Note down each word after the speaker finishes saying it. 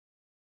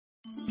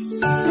What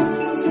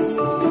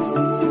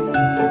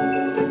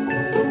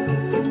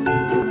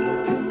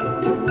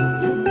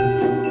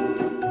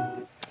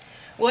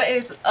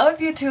is up,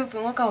 YouTube,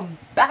 and welcome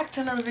back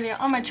to another video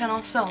on my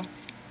channel. So,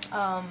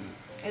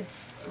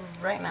 it's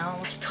right now.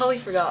 I totally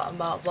forgot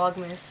about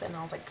VlogMAS, and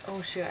I was like,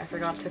 oh shoot, I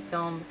forgot to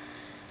film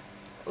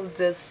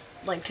this,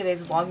 like,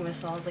 today's VlogMAS.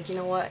 So I was like, you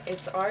know what,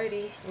 it's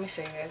already, let me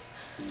show you guys.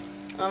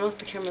 I don't know if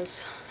the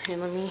camera's here,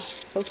 let me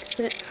focus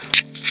it.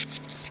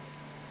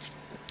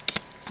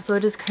 So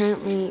it is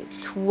currently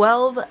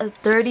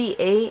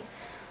 12:38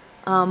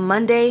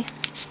 Monday.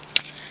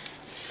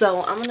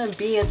 So I'm gonna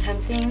be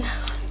attempting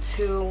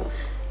to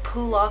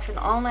pull off an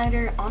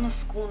all-nighter on a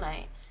school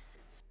night.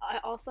 I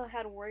also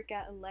had work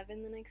at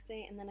 11 the next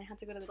day, and then I had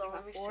to go to the gym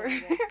at 4.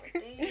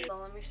 So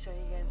let me show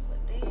you guys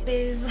what day it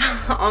is.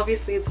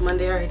 Obviously it's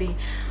Monday already,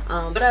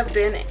 but I've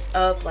been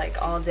up like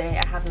all day.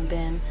 I haven't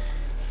been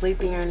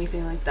sleeping or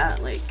anything like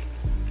that. Like,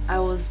 I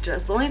was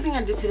just, the only thing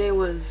I did today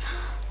was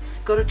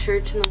go to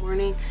church in the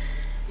morning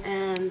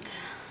and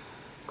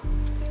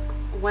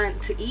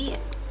went to eat.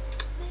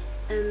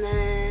 And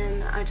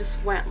then I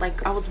just went,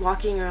 like, I was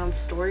walking around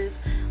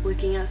stores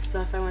looking at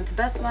stuff. I went to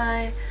Best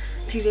Buy,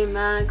 TJ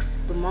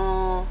Maxx, the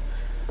mall,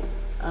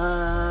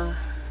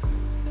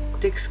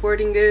 Dick's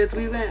Sporting Goods.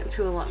 We went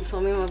to a lot. So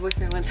me and my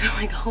boyfriend went to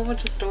like a whole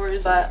bunch of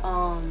stores. But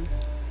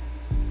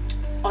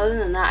other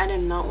than that, I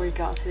did not work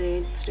out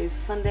today. Today's a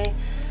Sunday,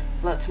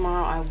 but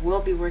tomorrow I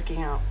will be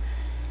working out.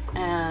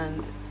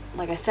 And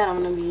like I said,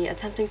 I'm gonna be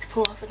attempting to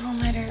pull off an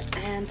all-nighter.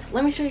 And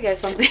let me show you guys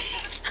something.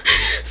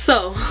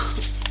 So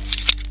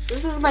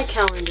this is my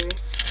calendar,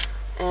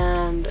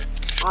 and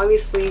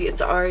obviously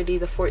it's already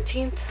the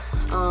 14th.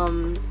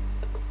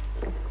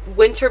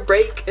 Winter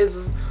break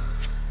is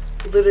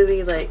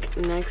literally like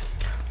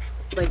next,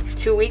 like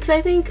 2 weeks, I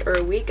think, or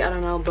a week, I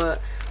don't know,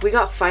 but we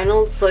got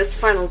finals, so it's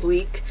finals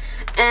week,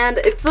 and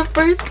it's the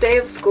first day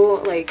of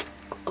school, like,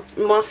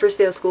 not first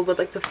day of school, but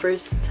like the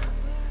first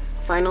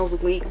finals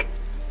week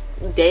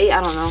day,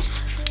 I don't know.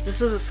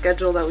 This is a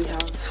schedule that we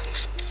have.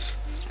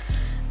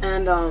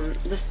 And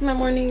this is my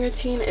morning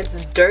routine.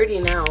 It's dirty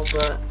now,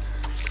 but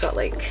it's got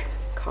like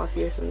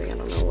coffee or something, I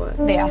don't know what.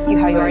 They ask you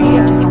how you are,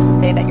 you just have to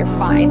say that you're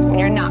fine when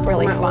you're not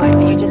really fine,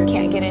 but you just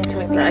can't get into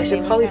it. I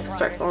should probably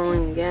start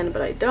following again,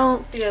 but I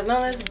don't. You guys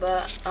know this,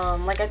 but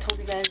like I told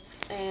you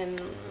guys in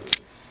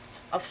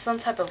some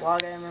type of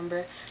vlog, I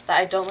remember that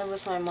I don't live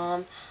with my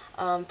mom.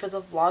 For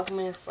the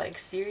VlogMAS like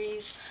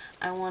series,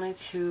 I wanted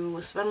to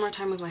spend more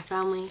time with my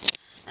family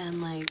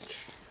and like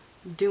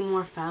do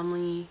more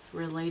family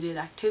related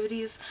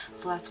activities,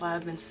 so that's why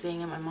I've been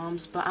staying at my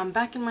mom's. But I'm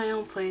back in my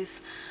own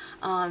place.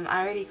 I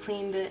already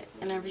cleaned it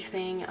and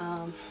everything,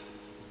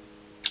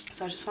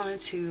 so I just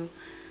wanted to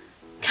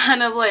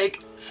kind of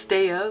like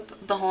stay up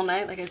the whole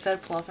night, like I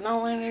said, pull off an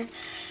all-nighter.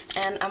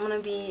 And I'm gonna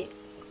be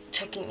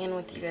checking in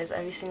with you guys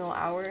every single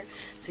hour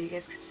so you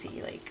guys can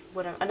see like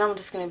what and I'm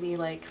just gonna be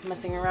like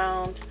messing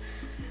around,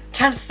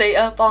 trying to stay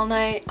up all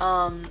night.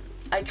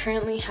 I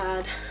currently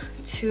had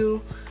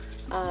 2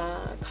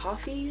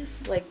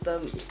 coffees, like the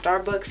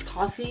Starbucks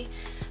coffee,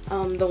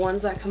 the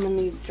ones that come in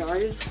these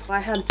jars.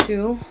 I had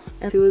 2,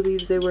 and 2 of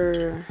these, they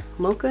were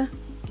mocha.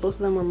 Both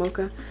of them were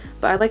mocha,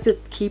 but I like to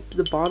keep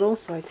the bottle,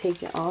 so I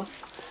take it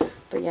off.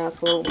 But yeah,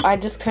 so I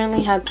just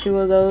currently had 2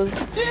 of those,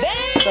 so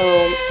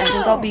I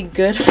think I'll be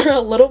good for a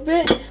little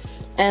bit.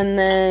 And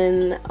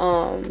then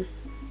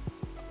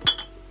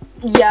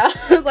yeah,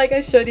 like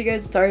I showed you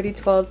guys, it's already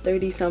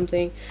 12:30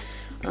 something.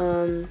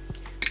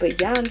 But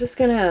yeah, I'm just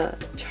gonna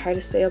try to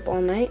stay up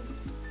all night.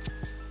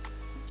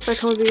 I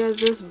told you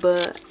guys this,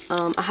 but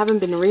I haven't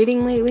been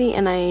reading lately,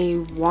 and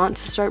I want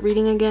to start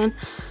reading again.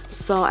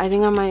 So I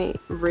think I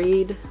might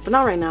read, but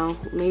not right now,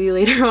 maybe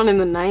later on in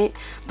the night.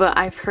 But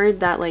I've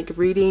heard that like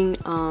reading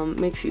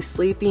makes you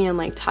sleepy and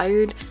like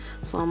tired.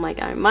 So I'm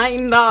like, I might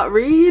not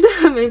read,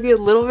 maybe a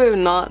little bit,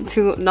 not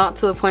to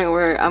the point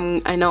where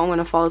I know I'm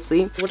gonna fall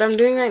asleep. What I'm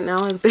doing right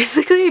now is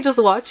basically just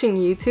watching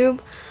YouTube.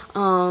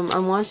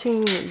 I'm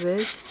watching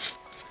this.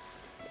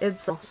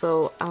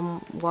 So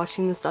I'm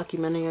watching this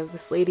documentary of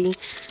this lady,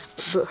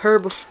 her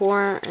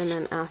before and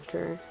then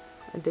after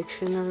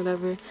addiction or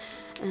whatever.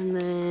 And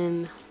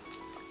then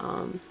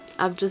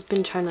I've just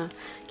been trying to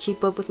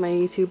keep up with my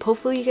YouTube.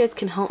 Hopefully you guys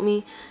can help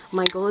me.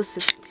 My goal is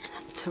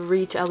to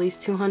reach at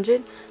least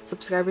 200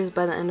 subscribers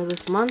by the end of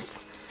this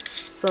month.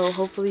 So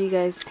hopefully you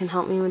guys can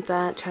help me with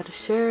that. Try to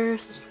share,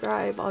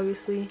 subscribe,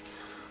 obviously.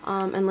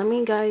 And let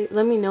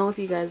me know if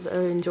you guys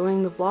are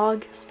enjoying the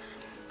vlogs,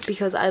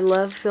 because I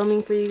love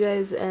filming for you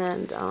guys,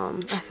 and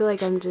I feel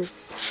like I'm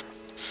just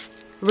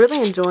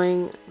really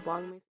enjoying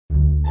VlogMAS.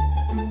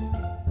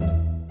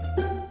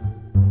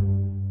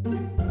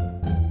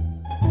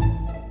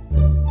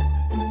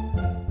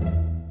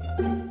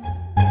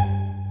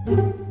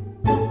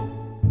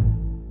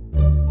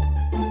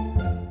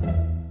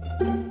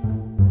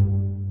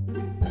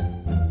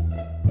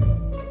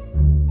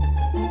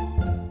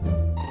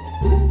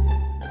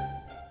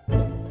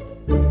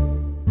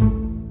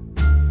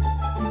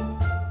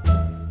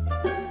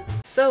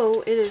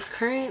 So it is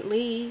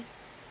currently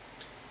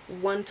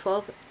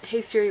 1:12.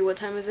 Hey Siri, what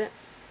time is it?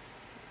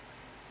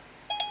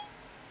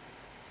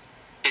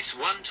 It's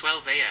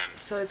 1:12 a.m.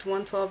 So it's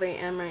 1:12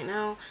 a.m. right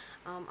now.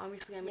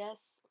 Obviously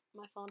yes,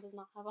 my phone does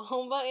not have a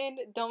home button.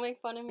 Don't make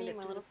fun of me.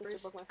 My little sister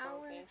broke my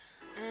phone. Okay.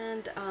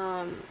 And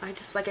I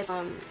just like I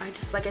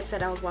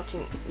said, I was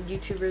watching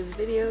YouTubers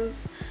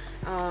videos.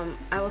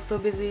 I was so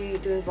busy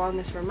doing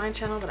Vlogmas for my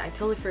channel that I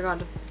totally forgot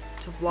to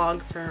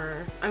vlog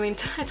for, I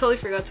totally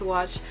forgot to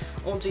watch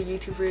older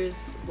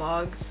YouTubers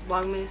vlogs,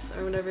 Vlogmas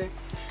or whatever.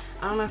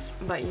 I don't know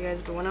about you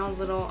guys, but when I was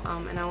little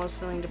and I was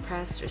feeling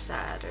depressed or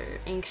sad or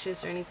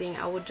anxious or anything,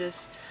 I would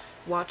just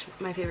watch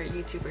my favorite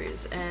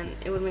YouTubers, and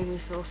it would make me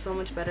feel so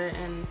much better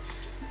and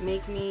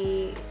make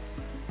me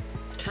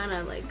kind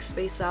of like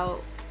space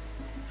out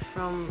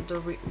from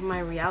my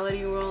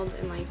reality world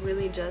and like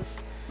really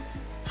just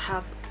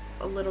have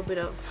a little bit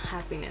of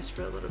happiness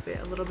for a little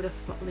bit of,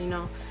 you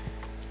know,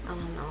 I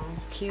don't know,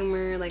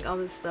 humor, like all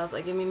this stuff.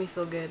 Like it made me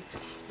feel good.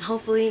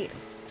 Hopefully,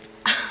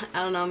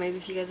 I don't know, maybe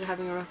if you guys are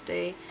having a rough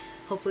day,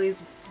 hopefully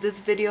this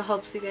video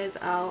helps you guys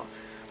out.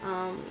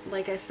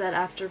 Like I said,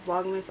 after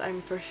Vlogmas,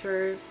 I'm for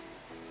sure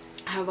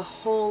have a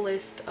whole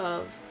list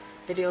of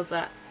video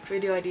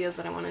ideas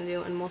that I want to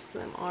do, and most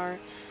of them are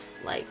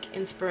like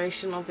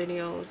inspirational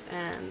videos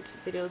and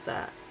videos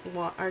that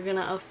are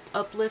gonna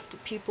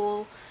uplift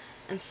people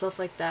and stuff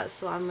like that.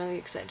 So I'm really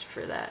excited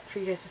for that, for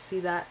you guys to see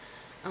that.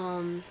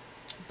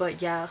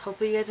 But yeah,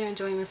 hopefully you guys are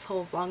enjoying this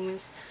whole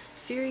Vlogmas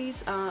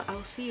series. I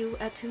will see you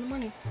at 2 in the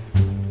morning.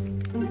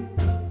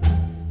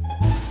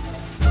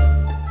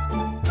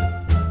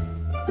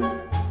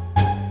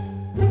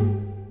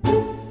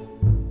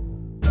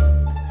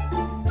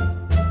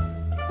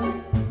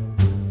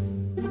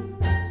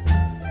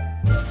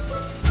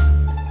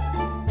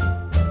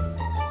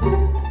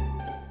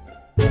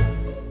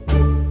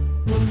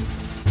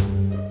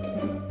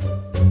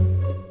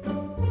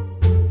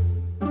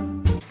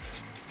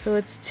 So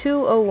it's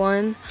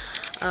 2:01.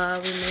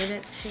 We made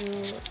it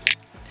to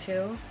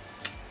 2.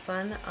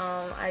 Fun.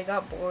 I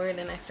got bored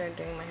and I started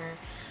doing my hair.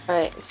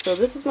 Alright, so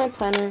this is my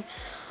planner.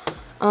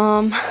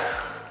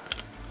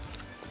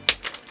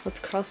 Let's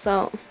cross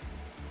out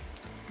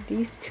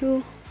these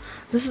two.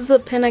 This is a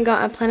pin I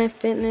got at Planet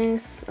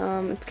Fitness.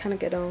 It's kind of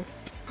ghetto.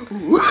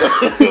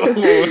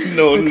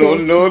 No.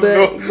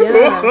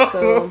 Yeah,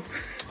 so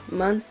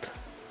month,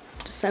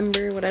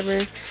 December,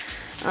 whatever.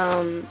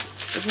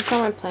 This is how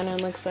my planner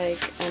looks like.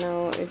 I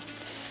know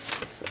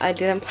I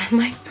didn't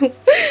plan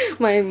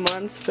my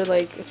months for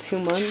like 2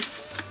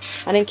 months.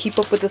 I didn't keep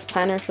up with this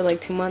planner for like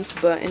 2 months,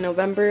 but in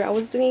November I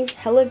was doing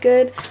hella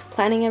good,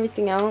 planning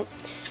everything out.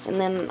 And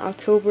then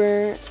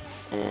October,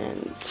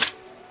 and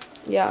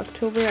yeah,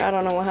 October, I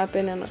don't know what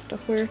happened in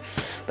October.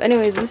 But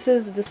anyways, this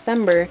is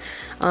December.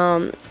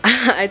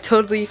 I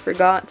totally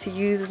forgot to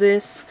use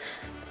this,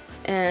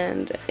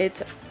 and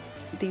it's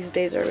these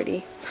days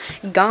already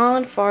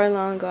gone, far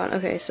long gone.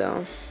 Okay,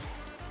 so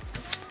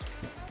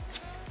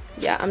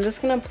yeah, I'm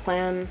just gonna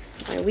plan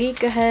my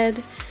week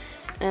ahead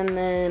and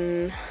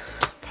then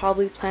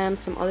probably plan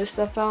some other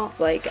stuff out,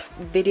 like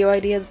video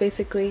ideas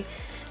basically.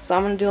 So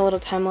I'm gonna do a little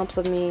time lapse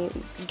of me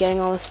getting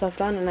all this stuff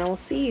done, and I will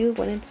see you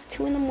when it's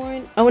 2 in the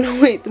morning. Oh no,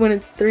 wait, when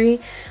it's 3.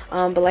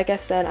 But like I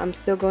said, I'm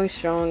still going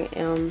strong.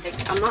 I'm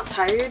not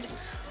tired,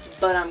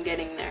 but I'm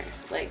getting there.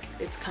 Like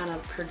it's kind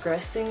of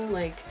progressing.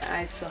 Like my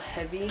eyes feel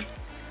heavy,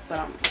 but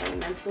I'm like,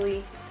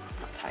 mentally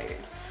not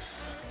tired.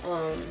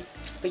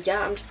 But yeah,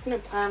 I'm just gonna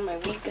plan my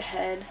week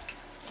ahead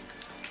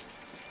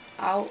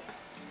out,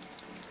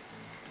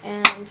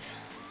 and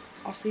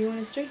I'll see you when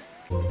it's 3.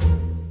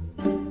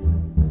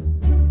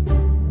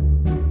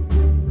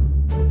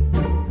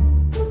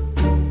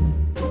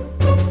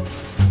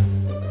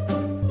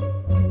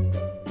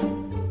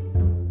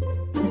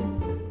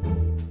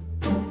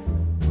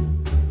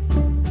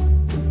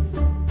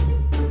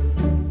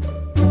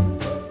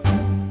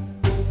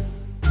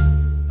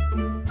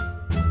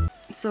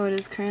 So it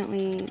is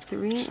currently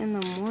 3 in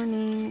the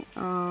morning.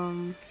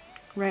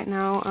 Right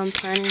now I'm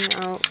planning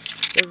out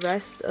the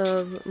rest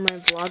of my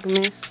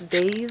Vlogmas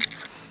days.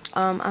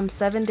 I'm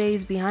 7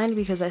 days behind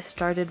because I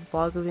started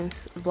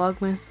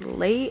Vlogmas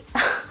late,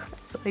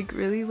 like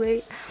really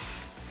late.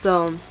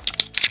 So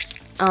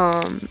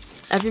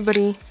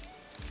everybody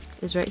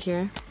is right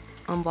here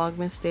on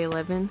Vlogmas day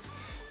 11,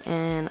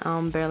 and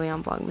I'm barely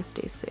on Vlogmas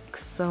day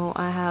 6. So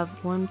I have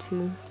 1,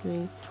 2,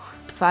 3,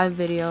 5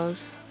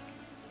 videos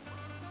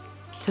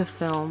to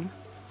film,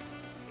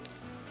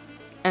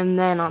 and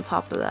then on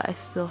top of that I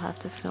still have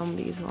to film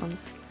these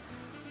ones.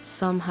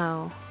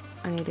 Somehow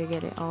I need to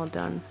get it all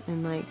done,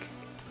 and like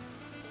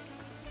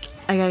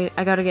I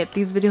gotta get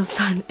these videos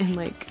done in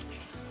like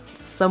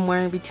somewhere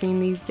in between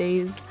these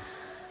days.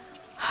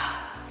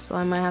 So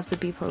I might have to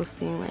be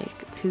posting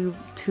like two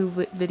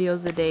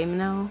videos a day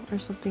now or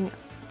something,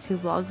 2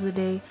 vlogs a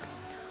day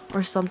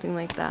or something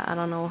like that. I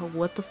don't know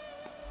what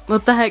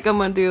the heck I'm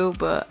gonna do,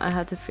 but I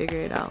had to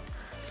figure it out.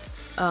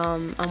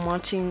 I'm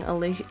watching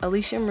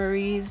Alicia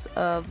Marie's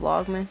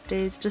Vlogmas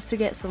days just to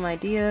get some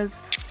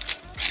ideas.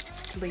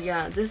 But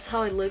yeah, this is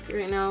how I look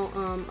right now.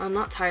 I'm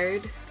not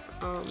tired.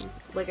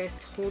 Like I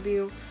told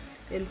you,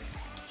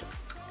 It's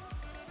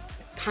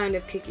kind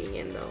of kicking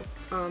in though.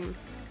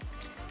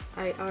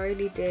 I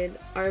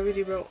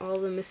already wrote all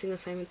the missing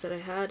assignments that I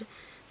had.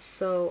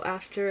 So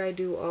after I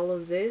do all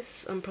of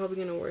this, I'm probably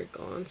gonna work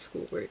on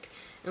schoolwork.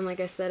 And like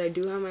I said, I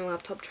do have my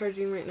laptop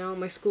charging right now,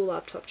 my school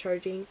laptop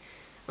charging.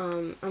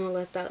 I'm gonna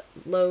let that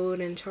load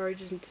and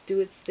charge and do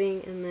its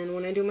thing, and then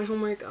when I do my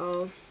homework,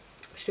 I'll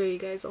show you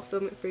guys. I'll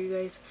film it for you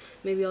guys.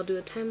 Maybe I'll do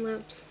a time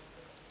lapse,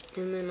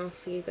 and then I'll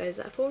see you guys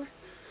at 4.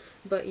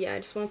 But yeah, I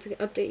just wanted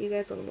to update you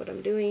guys on what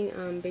I'm doing.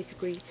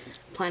 Basically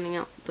planning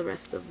out the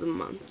rest of the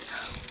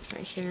month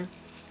right here.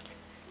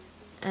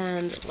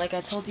 And like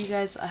I told you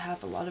guys, I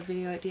have a lot of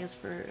video ideas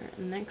for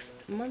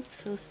next month,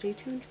 so stay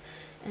tuned.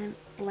 And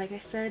like I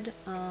said,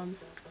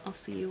 I'll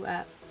see you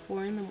at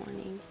 4 in the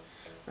morning.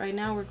 Right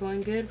now we're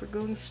going good, we're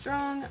going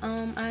strong.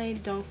 I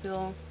don't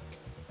feel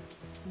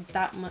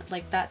that much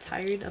that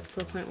tired up to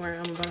the point where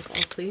I'm about to fall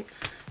asleep.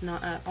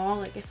 Not at all.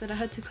 Like I said, I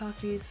had 2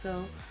 coffees,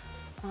 so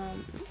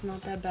it's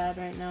not that bad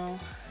right now,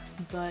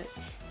 but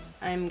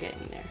I'm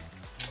getting there.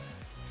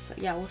 So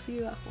yeah, we'll see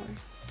you at 4.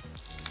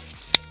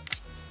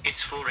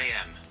 It's 4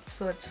 a.m.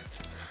 So it's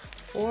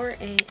 4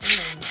 a.m.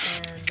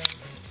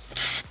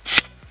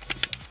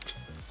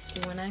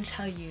 and when I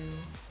tell you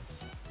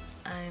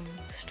I'm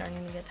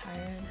starting to get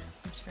tired,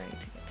 I'm starting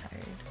to get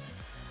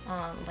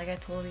tired. Like I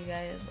told you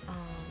guys,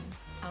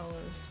 I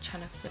was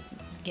trying to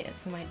get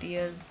some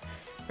ideas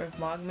for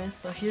VlogMAS.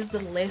 So here's the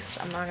list.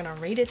 I'm not gonna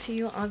read it to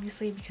you,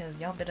 obviously, because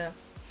y'all better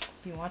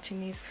be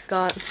watching these.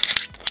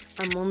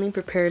 I'm only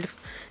prepared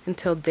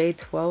until day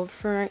 12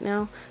 for right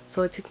now,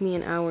 so it took me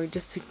an hour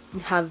just to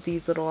have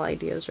these little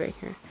ideas right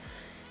here.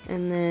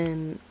 And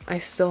then I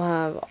still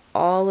have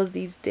all of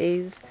these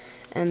days,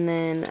 and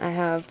then I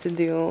have to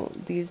do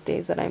these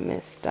days that I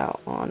missed out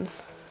on,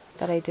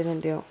 that I didn't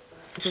do.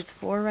 It's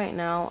 4 right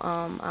now.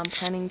 I'm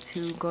planning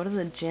to go to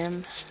the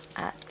gym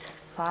at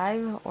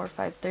 5 or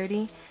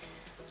 5:30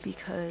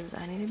 because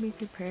I need to be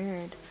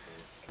prepared.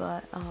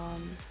 But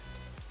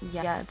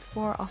yeah, it's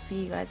 4. I'll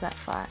see you guys at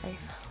 5.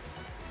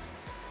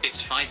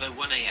 It's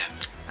 5:01 a.m.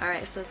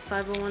 Alright, so it's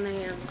 5:01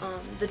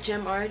 a.m. The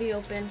gym already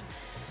opened,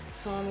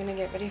 so I'm gonna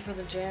get ready for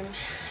the gym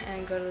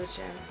and go to the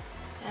gym.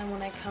 And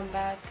when I come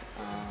back,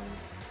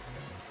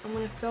 I'm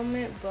gonna film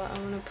it, but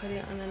I'm gonna put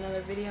it on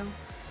another video.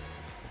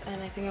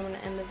 And I think I'm gonna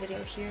end the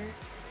video here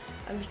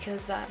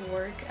because at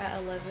work at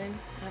 11,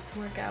 I have to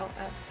work out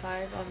at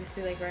 5.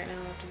 Obviously, like right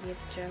now, I have to be at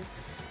the gym,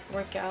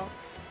 work out,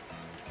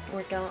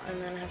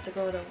 and then I have to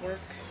go to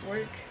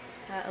work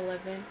at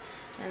 11,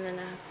 and then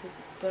I have to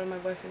go to my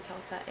boyfriend's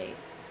house at 8.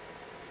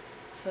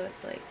 So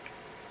it's like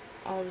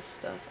all this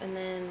stuff, and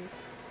then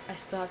I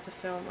still have to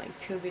film like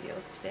 2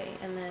 videos today,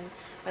 and then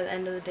by the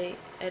end of the day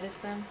edit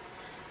them.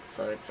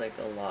 So it's like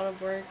a lot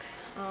of work.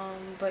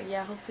 But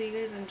yeah, hopefully you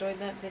guys enjoyed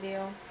that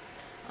video.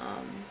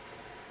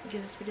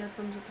 Give this video a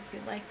thumbs up if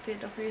you liked it.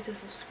 Don't forget to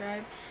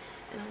subscribe,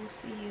 and I will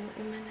see you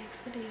in my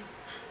next video.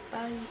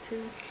 Bye,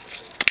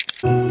 YouTube.